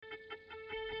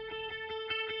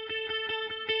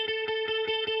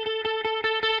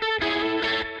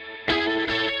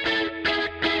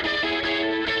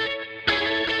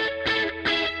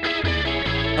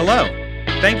Hello.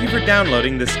 Thank you for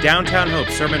downloading this Downtown Hope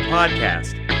Sermon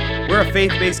Podcast. We're a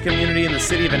faith-based community in the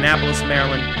city of Annapolis,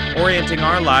 Maryland, orienting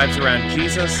our lives around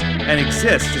Jesus and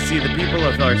exist to see the people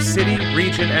of our city,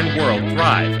 region, and world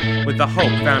thrive with the hope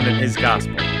found in His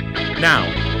gospel.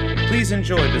 Now, please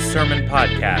enjoy the Sermon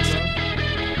Podcast.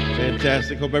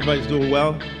 Fantastic. Hope everybody's doing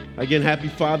well. Again, happy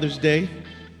Father's Day,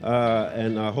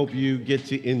 and I hope you get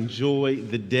to enjoy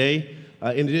the day.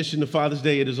 In addition to Father's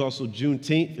Day, it is also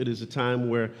Juneteenth. It is a time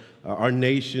where our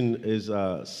nation is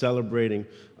celebrating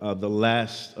the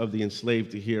last of the enslaved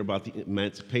to hear about the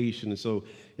emancipation. And so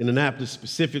in Annapolis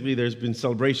specifically, there's been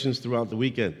celebrations throughout the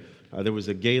weekend. There was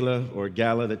a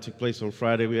gala that took place on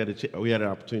Friday we had an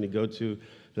opportunity to go to, and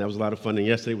that was a lot of fun. And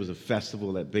yesterday was a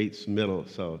festival at Bates Middle,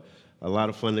 so a lot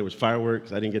of fun. There was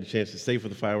fireworks. I didn't get a chance to stay for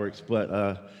the fireworks,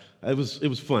 but it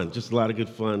was fun. Just a lot of good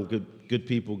fun, good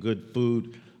people, good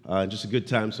food. Just a good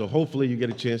time. So hopefully you get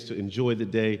a chance to enjoy the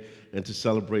day and to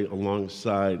celebrate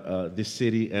alongside this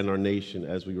city and our nation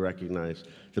as we recognize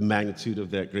the magnitude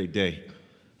of that great day.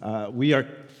 We are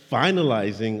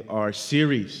finalizing our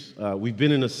series. We've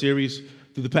been in a series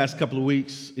through the past couple of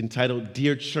weeks entitled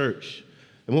Dear Church.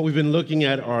 And what we've been looking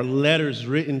at are letters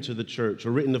written to the church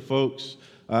or written to folks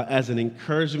as an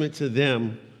encouragement to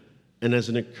them and as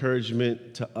an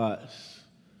encouragement to us.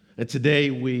 And today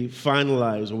we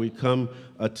finalize, or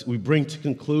we bring to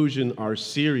conclusion our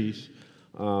series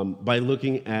by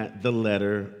looking at the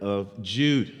letter of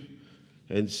Jude.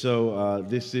 And so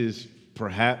this is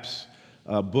perhaps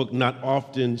a book not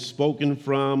often spoken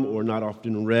from or not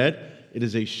often read. It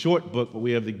is a short book, but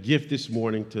we have the gift this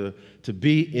morning to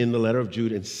be in the letter of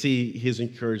Jude and see his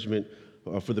encouragement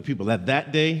for the people at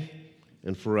that day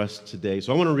and for us today.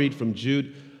 So I want to read from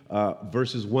Jude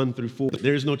verses 1 through 4.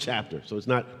 There is no chapter, so it's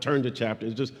not turn to chapter.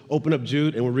 It's just open up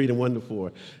Jude, and we're reading 1 to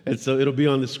 4. And so it'll be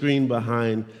on the screen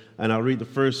behind, and I'll read the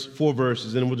first 4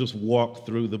 verses, and then we'll just walk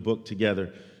through the book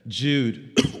together.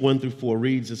 Jude 1 through 4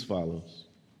 reads as follows.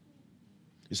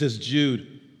 It says,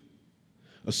 Jude,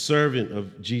 a servant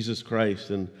of Jesus Christ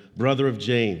and brother of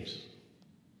James,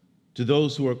 to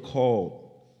those who are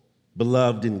called,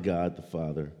 beloved in God the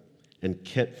Father, and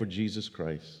kept for Jesus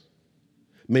Christ,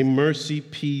 may mercy,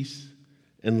 peace,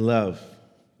 and love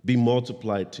be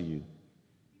multiplied to you.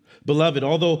 Beloved,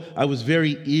 although I was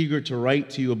very eager to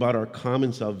write to you about our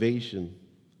common salvation,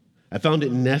 I found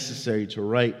it necessary to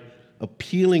write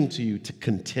appealing to you to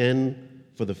contend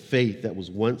for the faith that was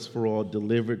once for all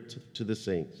delivered to the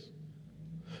saints.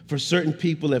 For certain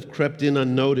people have crept in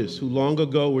unnoticed, who long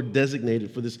ago were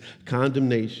designated for this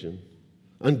condemnation,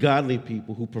 ungodly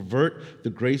people who pervert the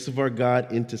grace of our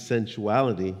God into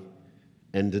sensuality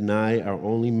and deny our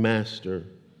only Master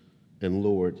and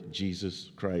Lord,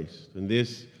 Jesus Christ. And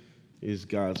this is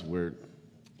God's word.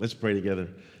 Let's pray together.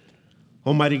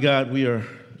 Almighty God,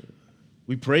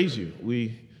 we praise you.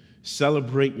 We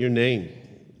celebrate your name.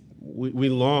 We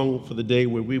long for the day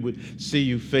where we would see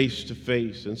you face to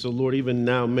face. And so, Lord, even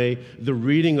now, may the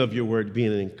reading of your word be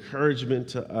an encouragement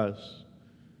to us,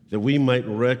 that we might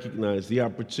recognize the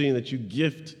opportunity that you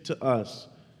gift to us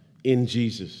in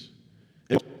Jesus.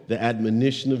 The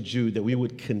admonition of Jude, that we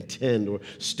would contend or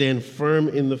stand firm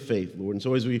in the faith, Lord. And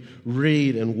so as we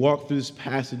read and walk through this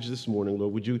passage this morning,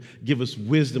 Lord, would you give us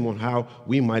wisdom on how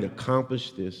we might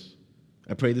accomplish this?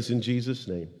 I pray this in Jesus'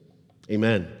 name.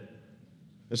 Amen.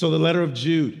 And so the letter of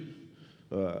Jude,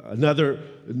 another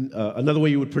way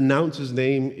you would pronounce his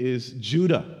name is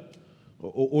Judah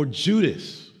or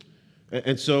Judas.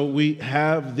 And so we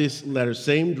have this letter,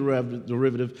 same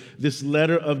derivative, this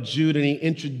letter of Jude, and he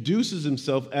introduces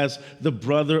himself as the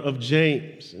brother of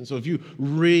James. And so if you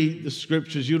read the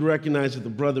scriptures, you'd recognize that the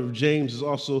brother of James is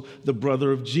also the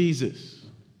brother of Jesus.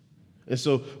 And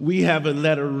so we have a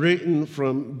letter written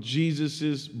from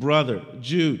Jesus' brother,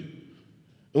 Jude.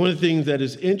 And one of the things that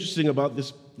is interesting about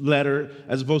this letter,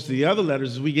 as opposed to the other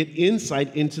letters, is we get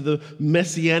insight into the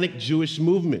Messianic Jewish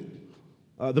movement.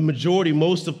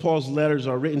 Most of Paul's letters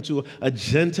are written to a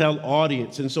Gentile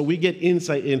audience. And so we get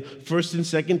insight in 1st and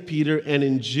 2nd Peter and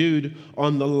in Jude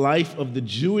on the life of the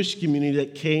Jewish community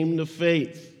that came to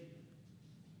faith.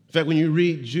 In fact, when you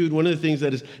read Jude, one of the things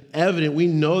that is evident, we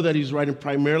know that he's writing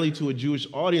primarily to a Jewish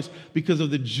audience because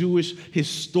of the Jewish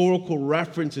historical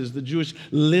references, the Jewish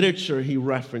literature he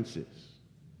references.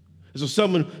 And so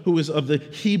someone who is of the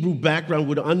Hebrew background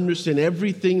would understand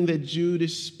everything that Jude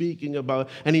is speaking about.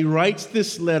 And he writes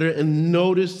this letter, and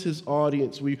notice his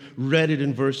audience. We read it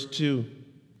in verse 2.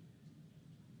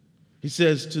 He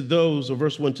says to those, or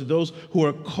verse 1, to those who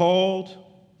are called,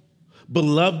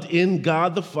 beloved in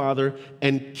God the Father,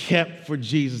 and kept for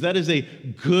Jesus. That is a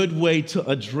good way to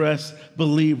address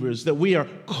believers, that we are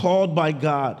called by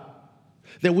God,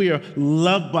 that we are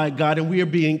loved by God and we are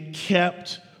being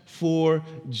kept for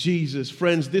Jesus.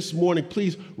 Friends, this morning,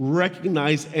 please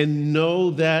recognize and know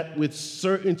that with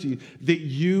certainty that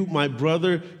you, my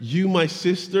brother, you, my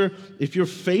sister, if your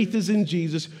faith is in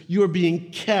Jesus, you are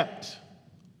being kept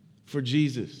for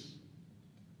Jesus.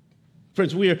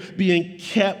 Friends, we are being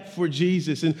kept for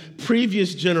Jesus. In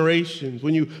previous generations,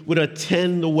 when you would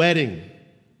attend the wedding,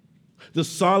 the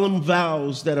solemn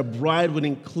vows that a bride would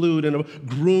include and a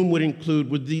groom would include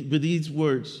with these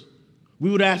words. We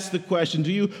would ask the question,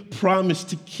 do you promise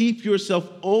to keep yourself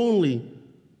only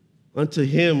unto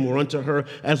him or unto her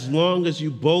as long as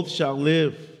you both shall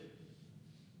live?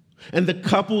 And the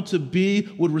couple to be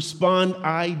would respond,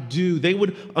 I do. They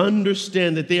would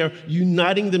understand that they are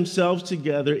uniting themselves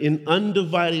together in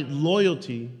undivided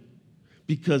loyalty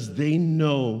because they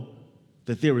know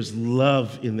that there is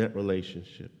love in that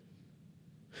relationship.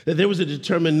 That there was a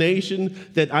determination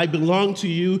that I belong to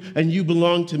you and you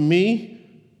belong to me.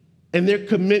 And their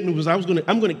commitment was, I'm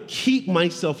going to keep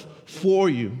myself for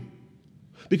you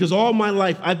because all my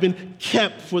life I've been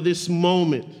kept for this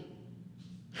moment.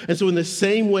 And so in the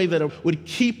same way that a would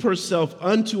keep herself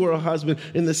unto her husband,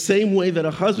 in the same way that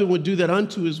a husband would do that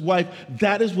unto his wife,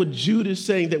 that is what Jude is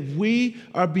saying, that we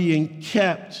are being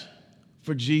kept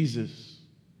for Jesus.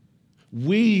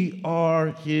 We are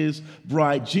his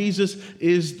bride. Jesus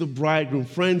is the bridegroom.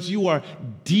 Friends, you are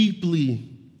deeply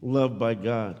loved by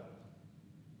God.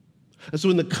 And so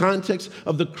in the context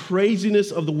of the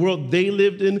craziness of the world they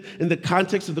lived in the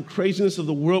context of the craziness of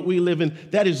the world we live in,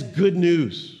 that is good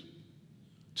news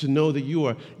to know that you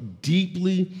are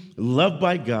deeply loved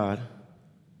by God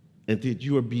and that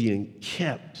you are being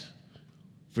kept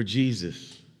for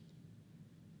Jesus.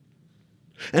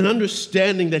 And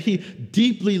understanding that he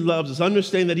deeply loves us,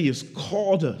 understanding that he has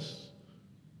called us.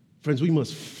 Friends, we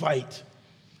must fight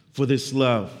for this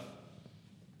love.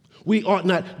 We ought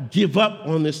not give up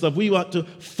on this love. We ought to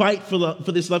fight for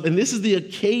this love. And this is the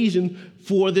occasion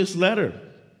for this letter.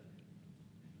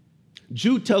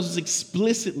 Jude tells us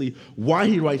explicitly why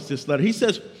he writes this letter. He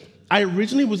says, I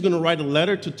originally was going to write a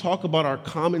letter to talk about our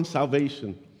common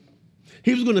salvation.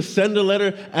 He was going to send a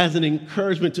letter as an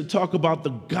encouragement to talk about the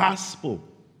gospel.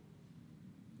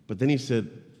 But then he said,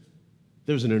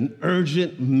 there's an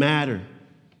urgent matter.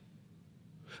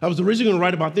 I was originally going to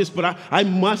write about this, but I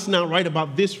must now write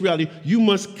about this reality. You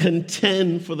must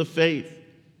contend for the faith.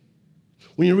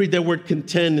 When you read that word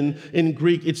contend in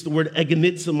Greek, it's the word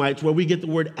agonizomai. It's where we get the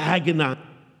word agonize.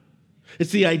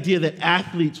 It's the idea that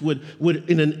athletes would,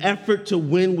 in an effort to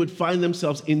win, would find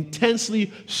themselves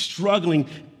intensely struggling,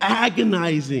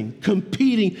 agonizing,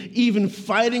 competing, even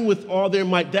fighting with all their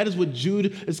might. That is what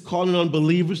Jude is calling on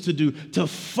believers to do, to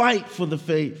fight for the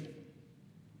faith,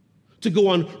 to go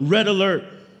on red alert.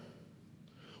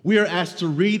 We are asked to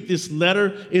read this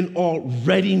letter in all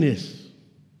readiness.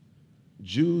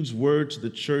 Jude's word to the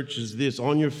church is this: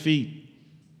 on your feet.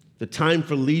 The time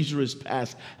for leisure is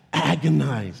past.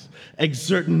 Agonize.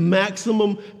 Exert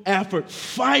maximum effort.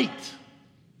 Fight.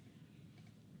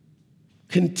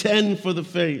 Contend for the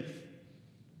faith.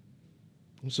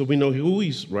 And so we know who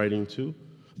he's writing to,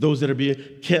 those that are being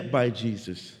kept by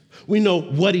Jesus. We know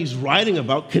what he's writing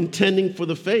about, contending for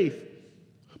the faith.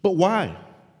 But why?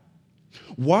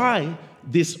 Why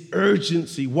this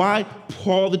urgency? Why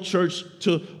call the church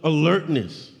to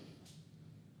alertness?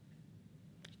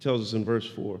 He tells us in verse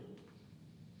 4.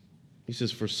 He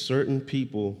says, for certain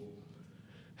people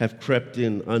have crept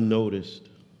in unnoticed,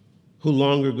 who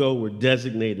long ago were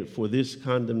designated for this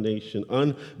condemnation,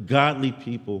 ungodly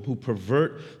people who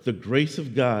pervert the grace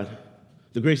of God,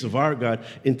 the grace of our God,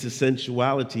 into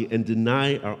sensuality and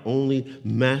deny our only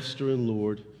Master and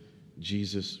Lord,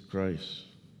 Jesus Christ.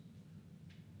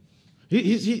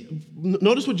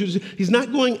 Notice what Jude says. He's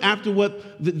not going after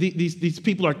what these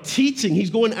people are teaching. He's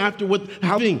going after what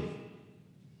having.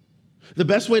 The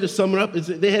best way to sum it up is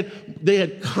that they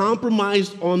had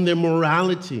compromised on their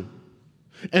morality.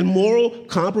 And moral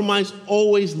compromise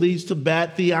always leads to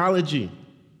bad theology.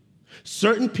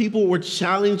 Certain people were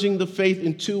challenging the faith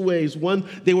in two ways. One,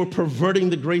 they were perverting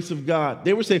the grace of God.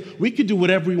 They were saying, we could do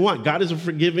whatever we want. God is a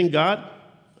forgiving God.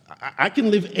 I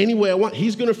can live any way I want.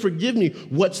 He's going to forgive me.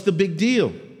 What's the big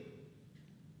deal?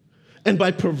 And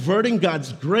by perverting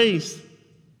God's grace,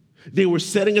 they were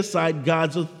setting aside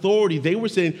God's authority. They were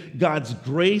saying, God's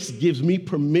grace gives me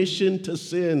permission to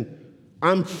sin.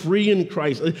 I'm free in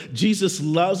Christ. Jesus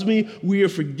loves me. We are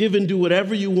forgiven. Do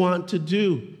whatever you want to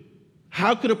do.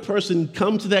 How could a person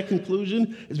come to that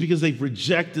conclusion? It's because they've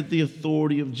rejected the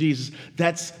authority of Jesus.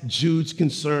 That's Jude's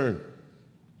concern.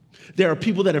 There are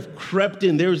people that have crept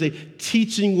in. There is a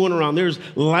teaching going around. There's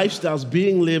lifestyles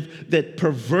being lived that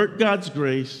pervert God's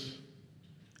grace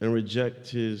and reject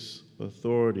his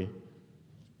authority.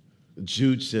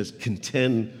 Jude says,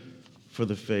 contend for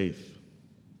the faith.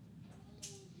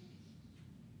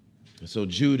 And so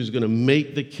Jude is going to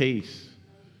make the case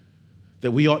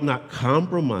that we ought not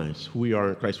compromise who we are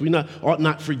in Christ. We ought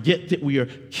not forget that we are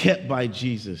kept by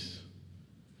Jesus.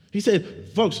 He said,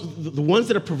 folks, the ones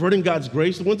that are perverting God's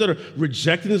grace, the ones that are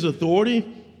rejecting his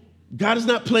authority, God is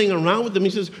not playing around with them.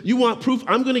 He says, you want proof?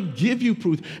 I'm going to give you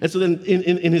proof. And so then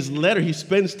in his letter, he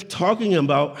spends talking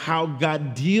about how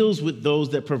God deals with those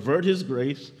that pervert his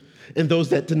grace and those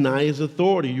that deny his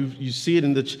authority. You see it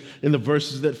in the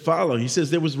verses that follow. He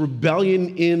says there was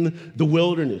rebellion in the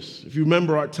wilderness. If you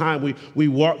remember our time, we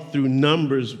walked through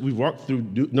Numbers. We walked through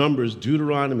Numbers,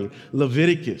 Deuteronomy,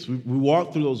 Leviticus. We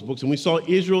walked through those books, and we saw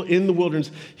Israel in the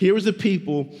wilderness. Here was a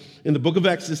people in the book of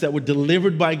Exodus that were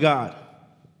delivered by God.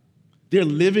 They're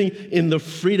living in the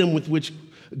freedom with which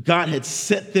God had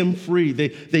set them free.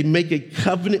 They make a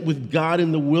covenant with God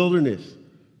in the wilderness.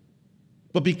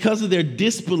 But because of their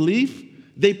disbelief,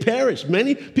 they perished.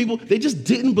 Many people, they just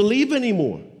didn't believe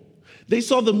anymore. They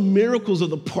saw the miracles of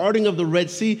the parting of the Red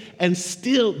Sea, and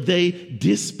still they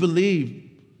disbelieved.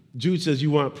 Jude says,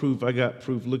 you want proof? I got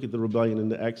proof. Look at the rebellion in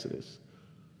the Exodus.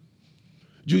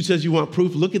 Jude says, you want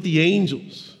proof? Look at the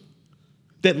angels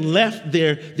that left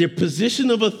their position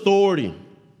of authority.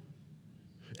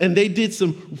 And they did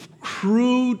some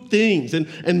crude things.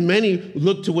 And many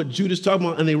look to what Jude is talking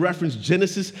about, and they reference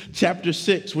Genesis chapter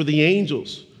 6, where the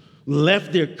angels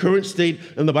left their current state.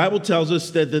 And the Bible tells us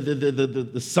that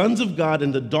the sons of God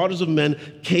and the daughters of men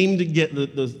came together.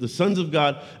 The sons of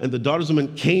God and the daughters of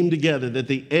men came together, that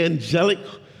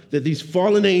these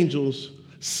fallen angels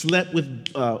slept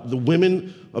with the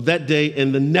women of that day,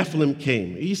 and the Nephilim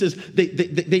came. He says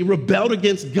they rebelled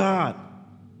against God.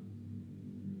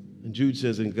 And Jude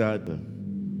says, and God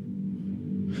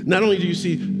them. Not only do you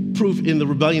see proof in the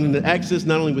rebellion in the Exodus,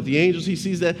 not only with the angels, he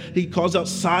sees that he calls out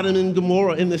Sodom and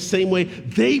Gomorrah in the same way.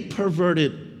 They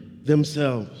perverted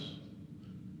themselves.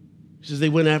 He says they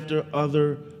went after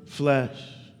other flesh.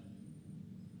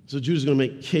 So Jude is going to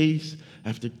make case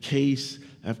after case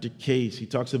after case. He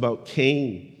talks about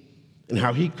Cain and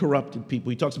how he corrupted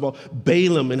people. He talks about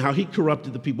Balaam and how he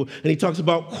corrupted the people. And he talks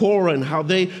about Korah and how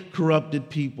they corrupted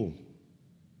people.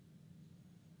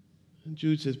 And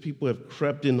Jude says people have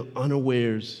crept in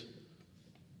unaware,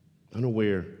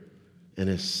 and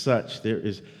as such, there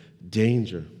is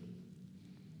danger.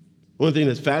 One thing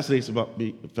that fascinates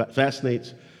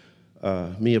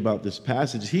me about this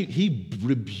passage, he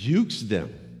rebukes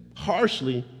them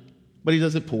harshly, but he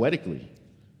does it poetically.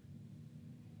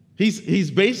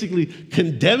 He's basically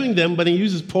condemning them, but he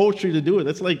uses poetry to do it.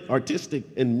 That's like artistic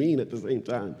and mean at the same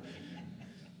time.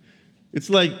 It's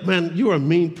like, man, you are a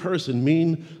mean person,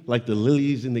 mean like the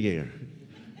lilies in the air.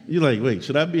 You're like, wait,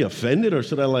 should I be offended or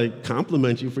should I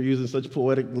compliment you for using such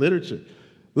poetic literature?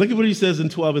 Look at what he says in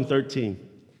 12 and 13.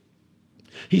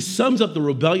 He sums up the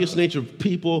rebellious nature of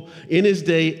people in his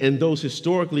day and those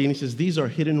historically, and he says, these are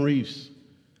hidden reefs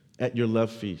at your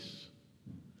love feasts,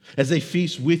 as they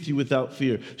feast with you without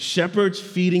fear. Shepherds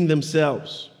feeding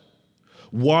themselves.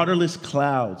 Waterless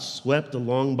clouds swept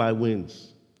along by winds.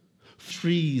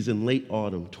 Trees in late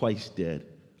autumn, twice dead,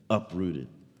 uprooted.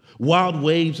 Wild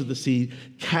waves of the sea,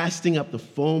 casting up the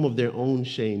foam of their own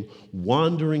shame.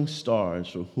 Wandering stars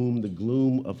for whom the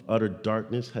gloom of utter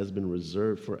darkness has been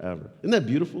reserved forever. Isn't that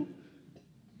beautiful?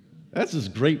 That's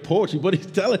just great poetry. But he's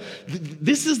telling,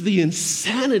 this is the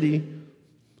insanity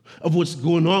of what's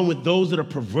going on with those that are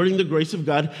perverting the grace of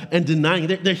God and denying.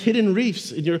 They're hidden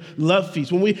reefs in your love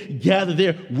feast. When we gather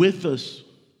there with us,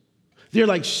 they're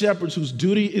like shepherds whose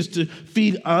duty is to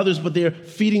feed others, but they're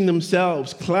feeding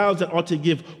themselves. Clouds that ought to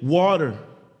give water,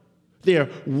 they are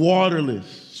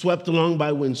waterless, swept along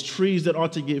by winds. Trees that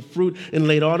ought to give fruit in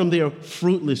late autumn, they are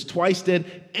fruitless, twice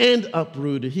dead and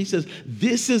uprooted. He says,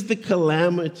 this is the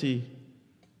calamity.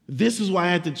 This is why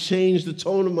I had to change the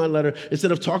tone of my letter.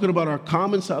 Instead of talking about our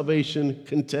common salvation,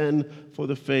 contend for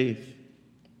the faith.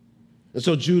 And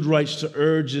so Jude writes to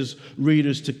urge his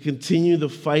readers to continue the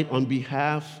fight on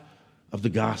behalf of the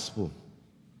gospel.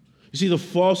 You see, the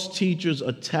false teachers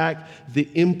attack the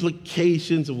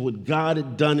implications of what God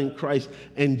had done in Christ,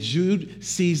 and Jude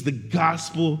sees the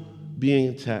gospel being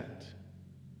attacked.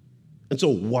 And so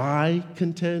why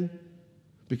contend?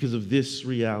 Because of this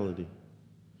reality.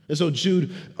 And so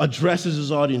Jude addresses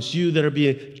his audience, you that are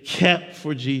being kept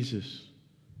for Jesus.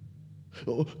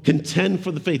 Contend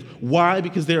for the faith. Why?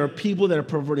 Because there are people that are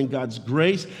perverting God's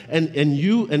grace, and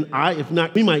you and I, if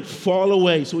not, we might fall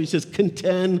away. So he says,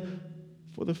 contend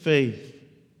for the faith.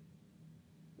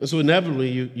 And so inevitably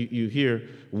you hear,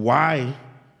 why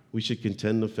we should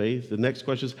contend the faith. The next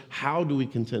question is, how do we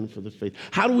contend for the faith?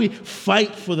 How do we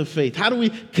fight for the faith? How do we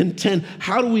contend?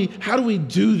 How do we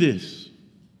do this?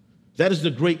 That is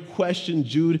the great question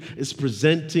Jude is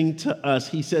presenting to us.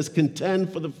 He says,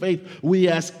 contend for the faith. We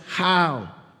ask,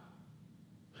 how?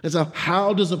 And so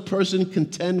how does a person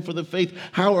contend for the faith?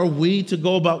 How are we to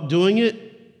go about doing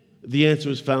it? The answer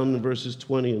is found in verses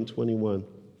 20 and 21.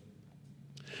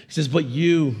 He says, but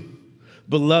you,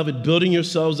 beloved, building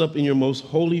yourselves up in your most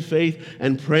holy faith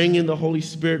and praying in the Holy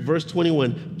Spirit. Verse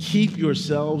 21, keep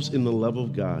yourselves in the love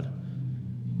of God,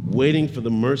 waiting for the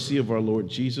mercy of our Lord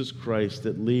Jesus Christ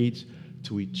that leads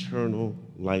to eternal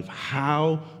life.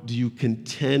 How do you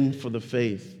contend for the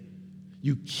faith?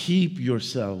 You keep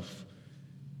yourself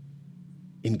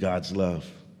in God's love.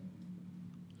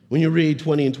 When you read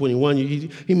 20 and 21,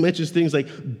 he mentions things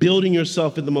like building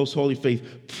yourself in the most holy faith,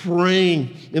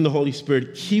 praying in the Holy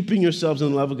Spirit, keeping yourselves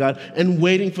in the love of God, and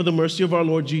waiting for the mercy of our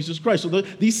Lord Jesus Christ. So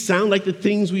these sound like the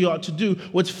things we ought to do.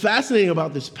 What's fascinating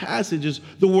about this passage is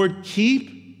the word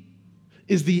keep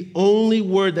is the only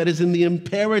word that is in the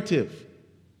imperative.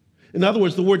 In other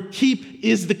words, the word keep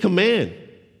is the command.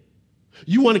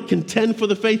 You want to contend for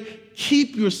the faith?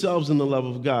 Keep yourselves in the love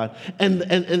of God.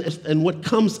 And what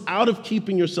comes out of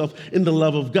keeping yourself in the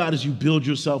love of God is you build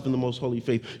yourself in the most holy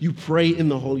faith. You pray in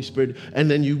the Holy Spirit, and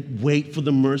then you wait for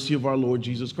the mercy of our Lord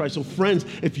Jesus Christ. So friends,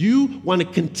 if you want to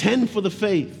contend for the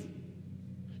faith,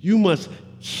 you must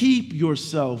keep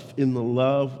yourself in the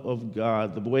love of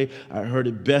God. The way I heard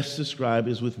it best described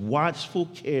is with watchful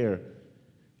care,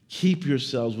 keep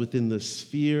yourselves within the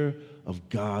sphere of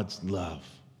God's love.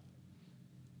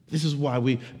 This is why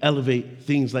we elevate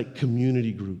things like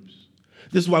community groups.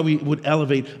 This is why we would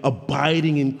elevate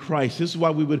abiding in Christ. This is why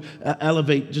we would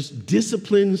elevate just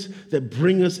disciplines that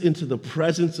bring us into the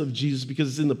presence of Jesus, because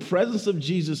it's in the presence of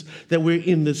Jesus that we're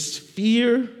in the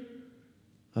sphere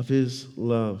of his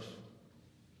love.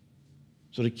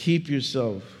 So to keep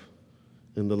yourself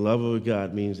in the love of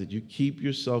God means that you keep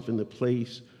yourself in the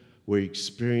place where you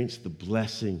experience the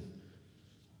blessing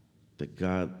that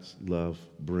God's love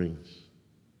brings.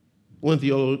 One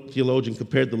theologian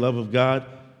compared the love of God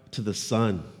to the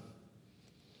sun.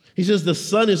 He says the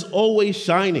sun is always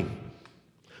shining,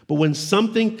 but when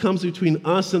something comes between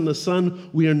us and the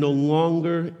sun, we are no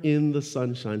longer in the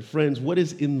sunshine. Friends, what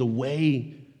is in the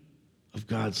way of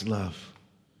God's love?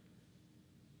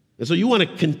 And so you want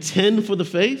to contend for the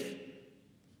faith?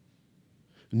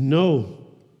 Know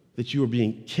that you are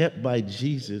being kept by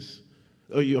Jesus.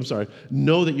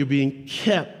 Know that you're being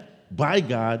kept by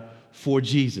God for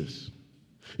Jesus.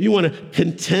 You want to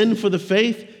contend for the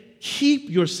faith? Keep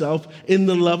yourself in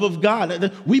the love of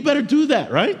God. We better do that,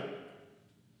 right?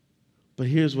 But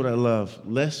here's what I love.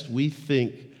 Lest we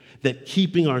think that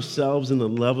keeping ourselves in the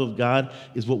love of God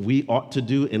is what we ought to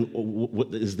do and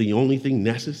what is the only thing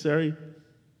necessary.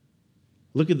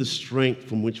 Look at the strength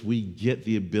from which we get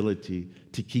the ability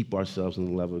to keep ourselves in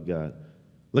the love of God.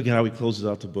 Look at how he closes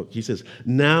out the book. He says,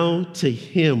 now to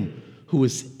him who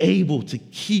is able to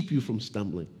keep you from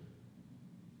stumbling.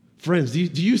 Friends, do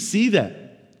you see that?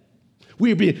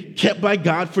 We are being kept by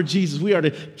God for Jesus. We are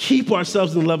to keep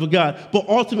ourselves in the love of God. But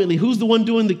ultimately, who's the one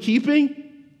doing the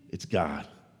keeping? It's God.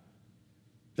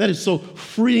 That is so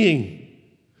freeing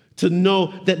to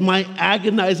know that my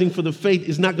agonizing for the faith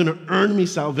is not going to earn me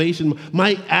salvation.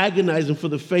 My agonizing for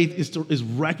the faith is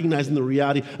recognizing the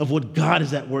reality of what God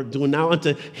is at work doing. Now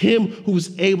unto him who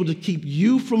is able to keep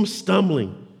you from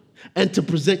stumbling and to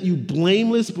present you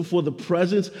blameless before the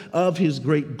presence of his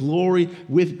great glory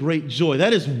with great joy.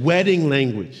 That is wedding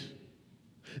language.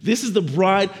 This is the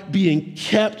bride being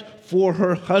kept for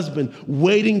her husband,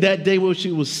 waiting that day where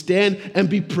she will stand and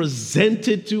be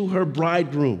presented to her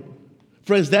bridegroom.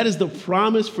 Friends, that is the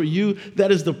promise for you.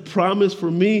 That is the promise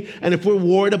for me. And if we're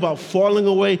worried about falling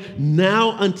away,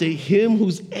 now unto him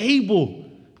who's able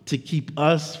to keep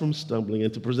us from stumbling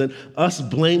and to present us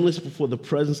blameless before the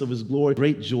presence of his glory,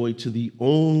 great joy, to the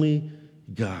only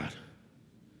God,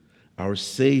 our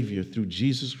Savior, through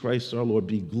Jesus Christ our Lord,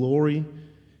 be glory,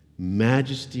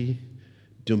 majesty,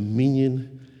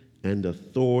 dominion, and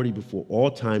authority before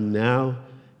all time, now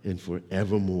and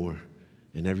forevermore.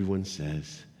 And everyone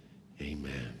says,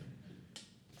 amen.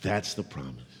 That's the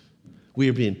promise. We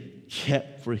are being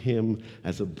kept for him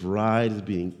as a bride is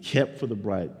being kept for the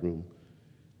bridegroom.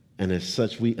 And as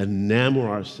such, we enamor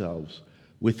ourselves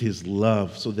with his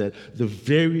love so that the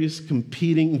various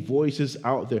competing voices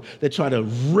out there that try to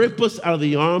rip us out of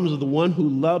the arms of the one who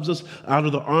loves us, out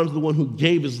of the arms of the one who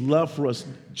gave his love for us.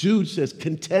 Jude says,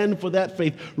 contend for that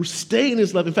faith. Stay in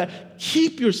his love. In fact,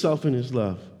 keep yourself in his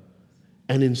love.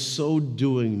 And in so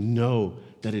doing, know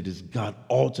that it is God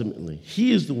ultimately.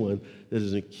 He is the one that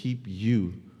is going to keep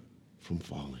you from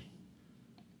falling.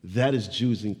 That is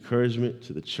Jude's encouragement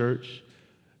to the church.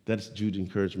 That's Jude's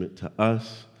encouragement to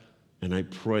us. And I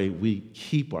pray we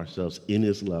keep ourselves in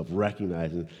his love,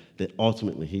 recognizing that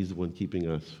ultimately he's the one keeping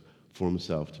us for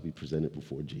himself to be presented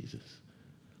before Jesus.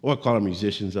 I want to call our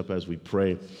musicians up as we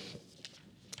pray.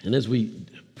 And as we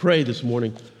pray this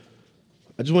morning,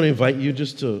 I just want to invite you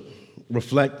just to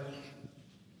reflect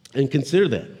and consider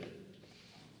that.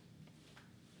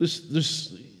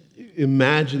 Just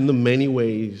imagine the many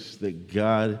ways that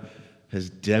God has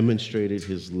demonstrated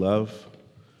his love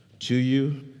to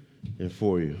you and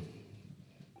for you.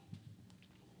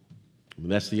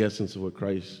 And that's the essence of what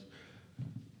Christ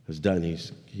has done.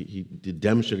 He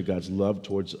demonstrated God's love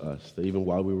towards us, that even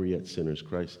while we were yet sinners,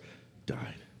 Christ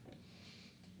died.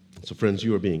 So friends,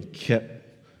 you are being kept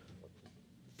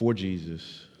for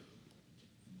Jesus,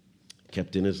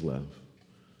 kept in his love,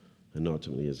 and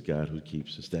ultimately it's God who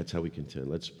keeps us. That's how we contend.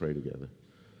 Let's pray together.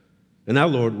 And now,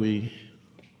 Lord, we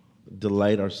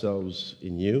delight ourselves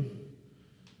in you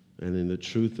and in the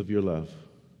truth of your love.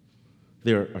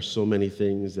 There are so many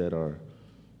things that are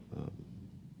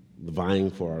vying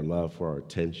for our love, for our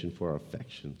attention, for our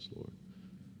affections, Lord.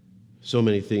 So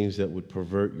many things that would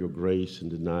pervert your grace and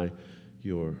deny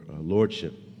your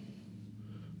lordship.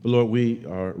 But Lord, we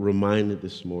are reminded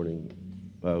this morning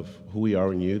of who we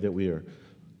are in you, that we are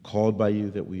called by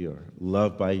you, that we are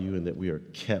loved by you, and that we are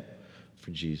kept for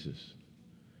Jesus.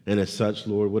 And as such,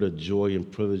 Lord, what a joy and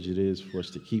privilege it is for us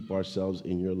to keep ourselves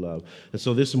in your love. And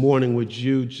so this morning, would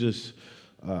you just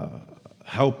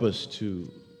help us to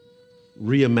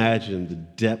reimagine the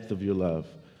depth of your love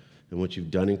and what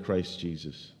you've done in Christ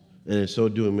Jesus. And in so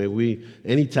doing, may we,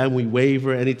 anytime we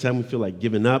waver, anytime we feel like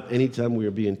giving up, anytime we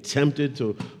are being tempted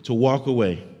to walk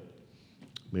away,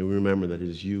 may we remember that it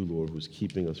is you, Lord, who's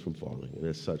keeping us from falling. And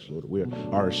as such, Lord,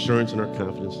 our assurance and our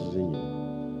confidence is in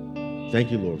you.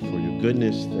 Thank you, Lord, for your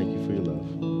goodness. Thank you for your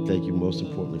love. Thank you, most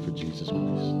importantly, for Jesus Christ,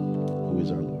 who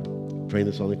is our Lord. Praying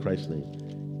this all in Christ's name.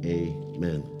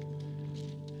 Amen.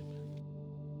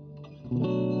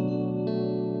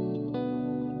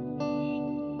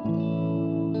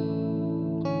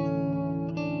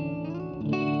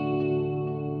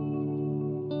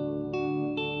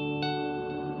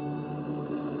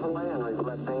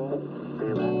 Reflecting the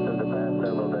events of the past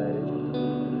several days,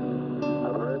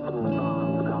 I've heard some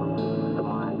songs come to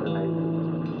mind today.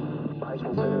 I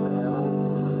consider the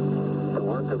heavens the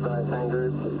work of thy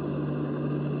fingers,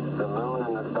 the moon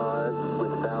and the stars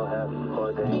which thou hast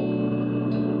ordained.